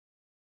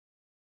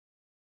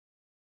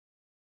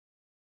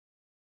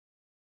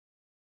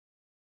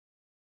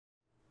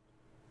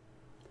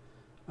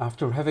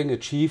After having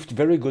achieved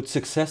very good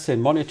success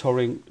in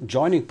monitoring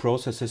joining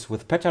processes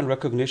with pattern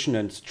recognition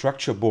and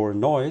structure-borne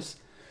noise,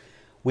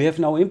 we have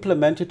now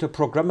implemented a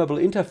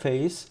programmable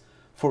interface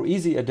for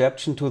easy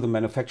adaptation to the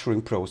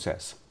manufacturing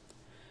process.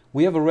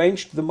 We have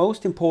arranged the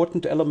most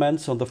important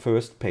elements on the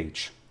first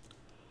page.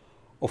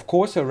 Of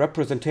course, a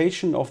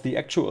representation of the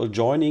actual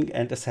joining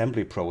and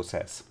assembly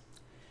process.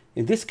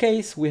 In this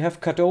case, we have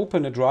cut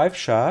open a drive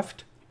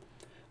shaft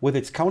with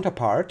its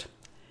counterpart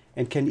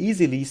and can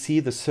easily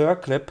see the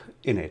circlip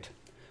in it,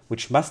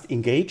 which must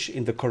engage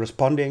in the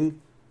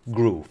corresponding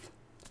groove.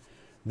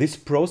 This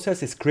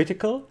process is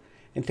critical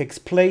and takes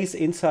place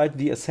inside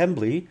the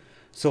assembly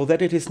so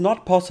that it is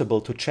not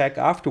possible to check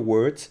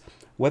afterwards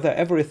whether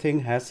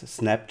everything has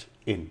snapped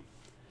in.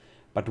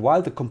 But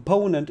while the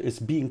component is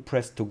being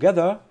pressed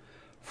together,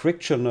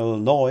 frictional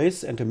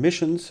noise and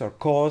emissions are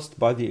caused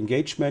by the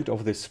engagement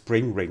of this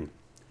spring ring.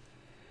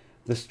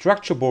 The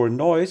structure-borne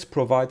noise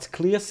provides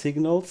clear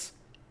signals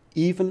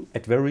even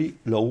at very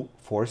low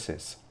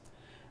forces.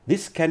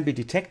 This can be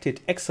detected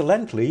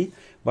excellently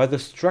by the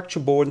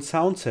structure-borne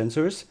sound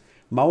sensors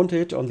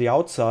mounted on the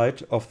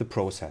outside of the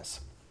process.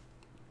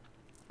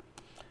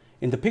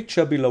 In the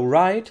picture below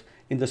right,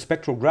 in the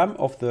spectrogram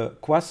of the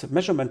QASS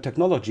measurement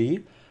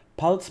technology,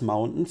 pulse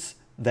mountains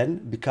then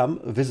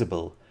become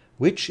visible,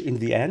 which in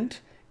the end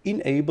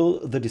enable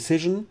the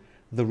decision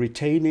the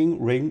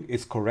retaining ring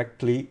is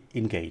correctly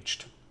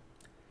engaged.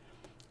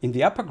 In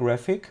the upper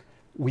graphic,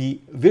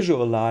 we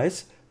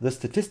visualize the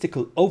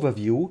statistical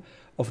overview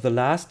of the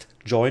last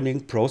joining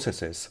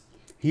processes.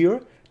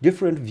 Here,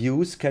 different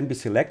views can be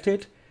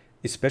selected,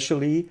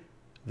 especially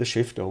the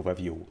shift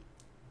overview.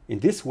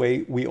 In this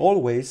way, we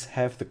always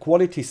have the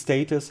quality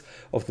status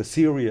of the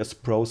series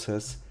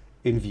process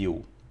in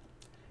view.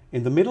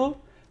 In the middle,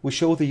 we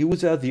show the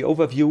user the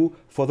overview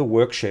for the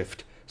work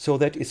shift, so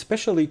that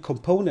especially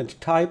component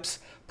types,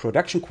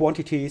 production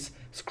quantities,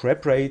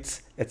 scrap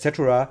rates,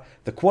 etc.,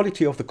 the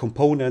quality of the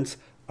components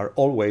are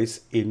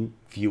always in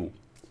view.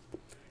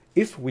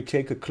 If we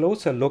take a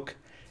closer look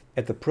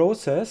at the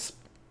process,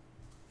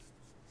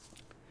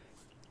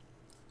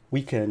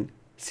 we can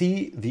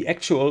see the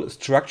actual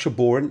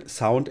structure-borne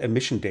sound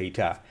emission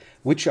data,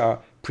 which are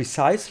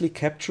precisely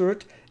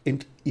captured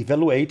and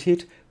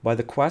evaluated by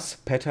the QASS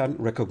pattern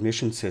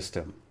recognition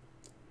system.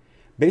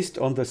 Based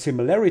on the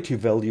similarity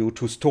value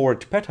to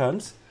stored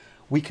patterns,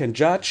 we can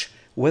judge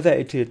whether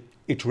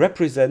it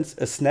represents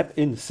a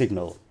snap-in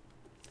signal.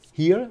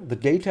 Here, the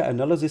data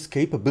analysis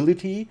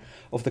capability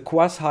of the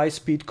QASS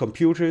high-speed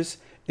computers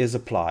is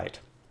applied.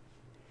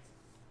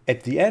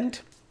 At the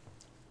end,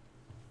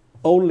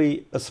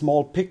 only a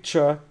small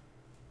picture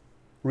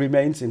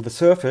remains in the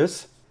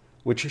surface,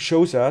 which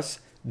shows us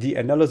the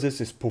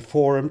analysis is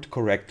performed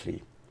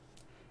correctly.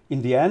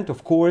 In the end,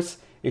 of course,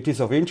 it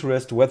is of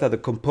interest whether the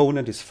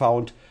component is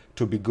found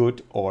to be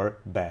good or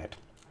bad.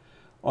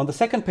 On the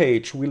second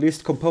page, we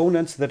list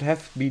components that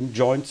have been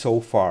joined so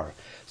far,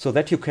 so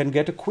that you can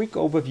get a quick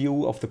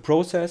overview of the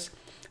process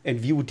and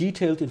view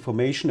detailed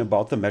information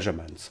about the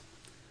measurements.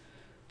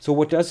 So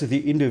what does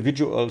the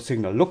individual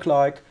signal look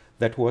like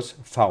that was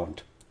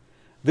found?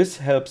 This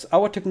helps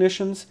our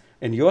technicians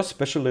and your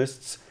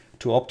specialists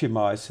to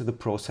optimize the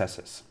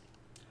processes.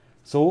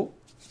 So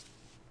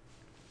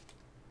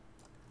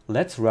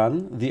let's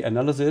run the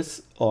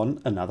analysis on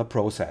another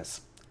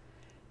process.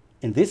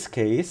 In this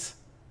case,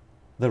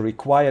 the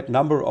required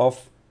number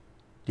of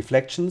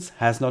deflections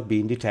has not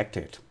been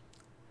detected.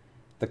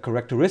 The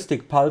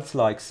characteristic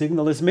pulse-like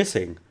signal is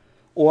missing,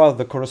 or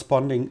the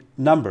corresponding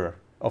number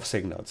of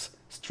signals,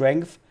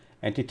 strength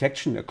and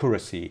detection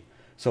accuracy,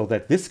 so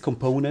that this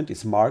component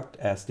is marked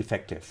as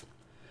defective.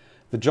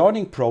 The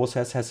joining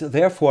process has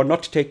therefore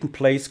not taken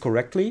place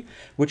correctly,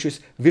 which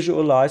is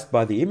visualized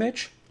by the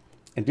image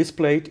and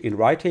displayed in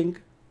writing,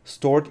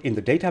 stored in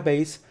the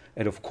database,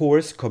 and of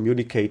course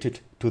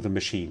communicated to the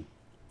machine.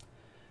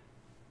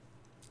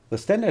 The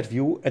standard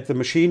view at the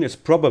machine is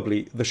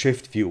probably the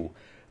shift view.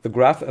 The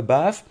graph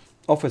above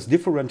offers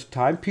different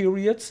time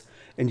periods,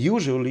 and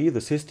usually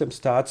the system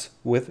starts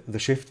with the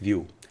shift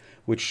view,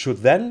 which should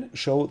then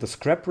show the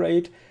scrap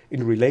rate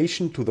in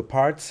relation to the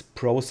parts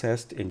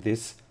processed in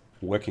this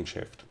working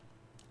shift.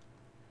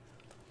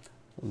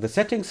 The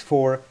settings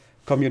for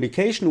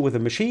communication with the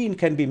machine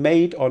can be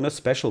made on a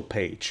special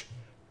page.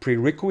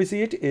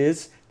 Prerequisite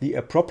is the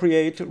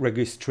appropriate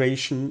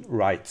registration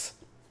rights.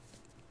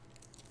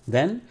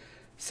 Then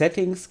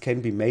settings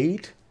can be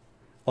made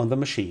on the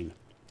machine.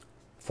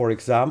 For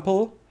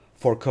example,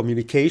 for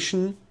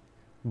communication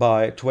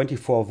by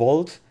 24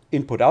 volt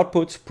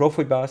input-outputs,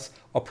 Profibus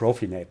or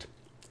Profinet.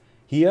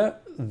 Here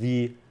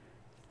the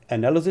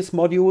analysis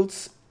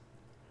modules,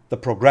 the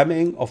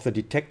programming of the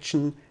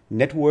detection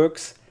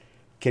networks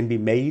can be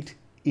made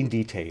in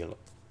detail.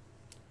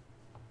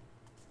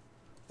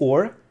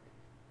 Or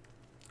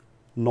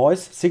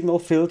noise signal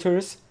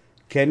filters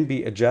can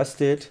be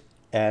adjusted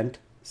and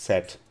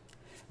set.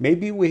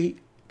 Maybe we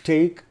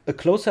take a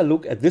closer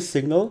look at this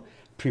signal,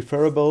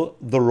 preferable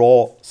the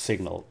raw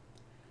signal.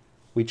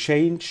 We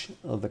change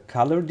the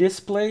color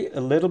display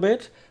a little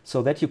bit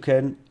so that you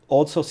can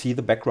also see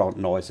the background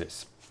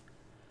noises.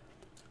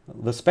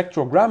 The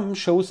spectrogram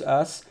shows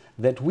us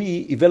that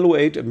we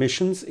evaluate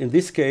emissions, in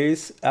this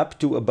case up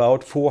to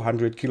about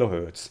 400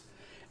 kHz,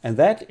 and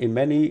that in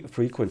many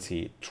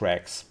frequency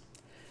tracks.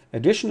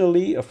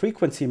 Additionally, a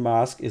frequency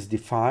mask is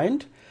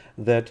defined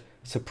that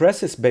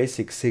suppresses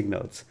basic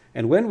signals,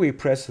 and when we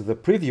press the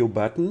preview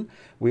button,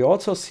 we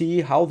also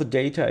see how the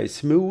data is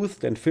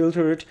smoothed and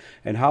filtered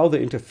and how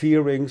the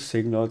interfering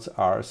signals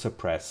are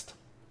suppressed.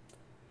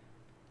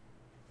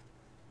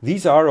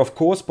 These are, of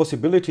course,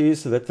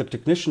 possibilities that the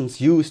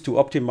technicians use to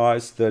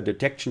optimize the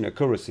detection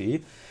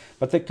accuracy,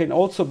 but they can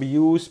also be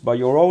used by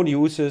your own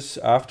users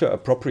after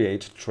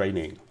appropriate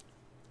training.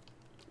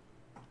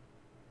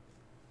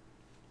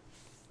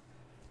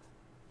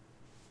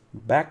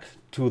 Back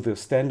to the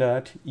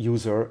standard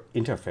user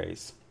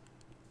interface.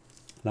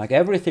 Like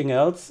everything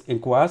else in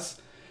QASS,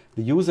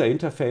 the user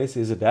interface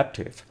is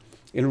adaptive.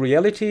 In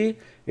reality,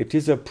 it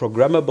is a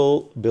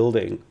programmable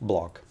building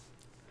block.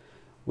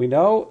 We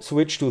now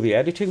switch to the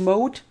editing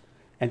mode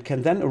and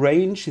can then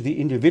arrange the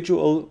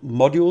individual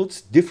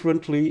modules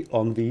differently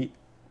on the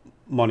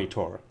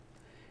monitor.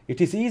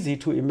 It is easy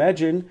to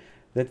imagine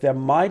that there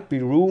might be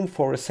room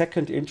for a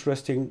second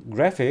interesting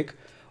graphic,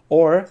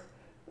 or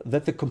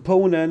that the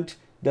component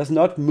does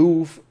not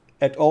move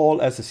at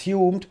all as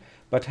assumed,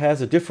 but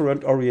has a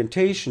different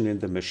orientation in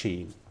the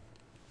machine.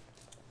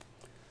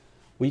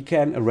 We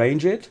can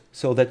arrange it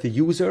so that the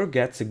user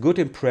gets a good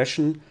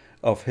impression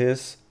of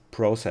his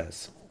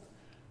process.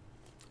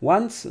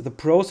 Once the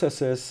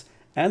processes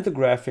and the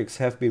graphics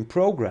have been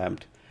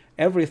programmed,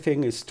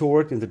 everything is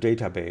stored in the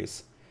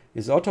database,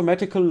 is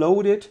automatically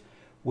loaded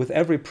with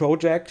every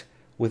project,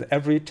 with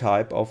every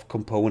type of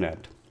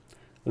component.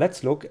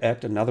 Let's look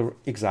at another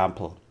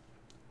example.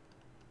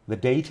 The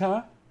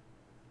data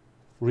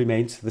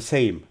remains the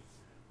same,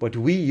 but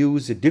we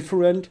use a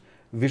different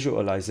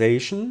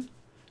visualization,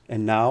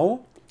 and now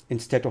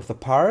instead of the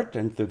part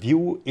and the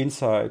view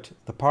inside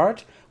the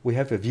part, we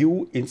have a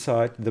view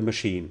inside the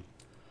machine.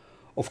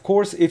 Of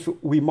course, if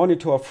we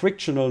monitor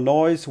frictional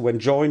noise when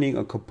joining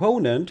a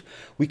component,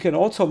 we can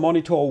also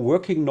monitor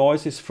working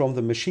noises from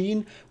the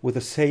machine with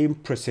the same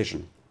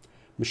precision.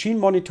 Machine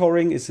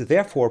monitoring is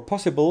therefore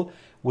possible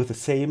with the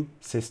same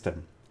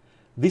system.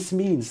 This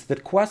means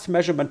that QASS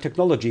measurement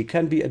technology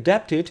can be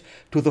adapted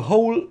to the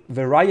whole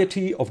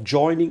variety of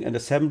joining and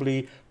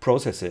assembly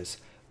processes,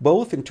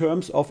 both in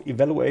terms of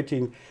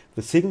evaluating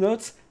the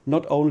signals,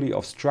 not only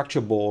of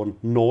structure-borne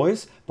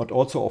noise, but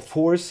also of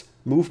force,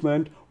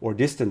 movement or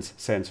distance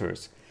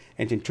sensors,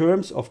 and in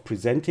terms of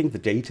presenting the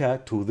data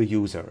to the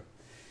user.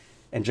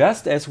 And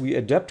just as we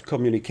adapt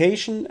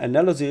communication,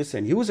 analysis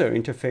and user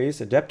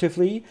interface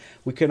adaptively,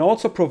 we can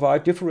also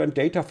provide different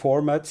data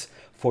formats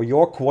for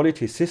your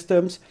quality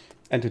systems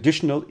and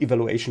additional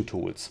evaluation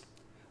tools.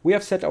 We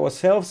have set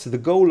ourselves the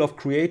goal of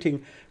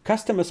creating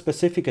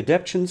customer-specific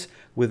adaptations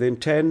within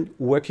 10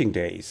 working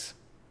days.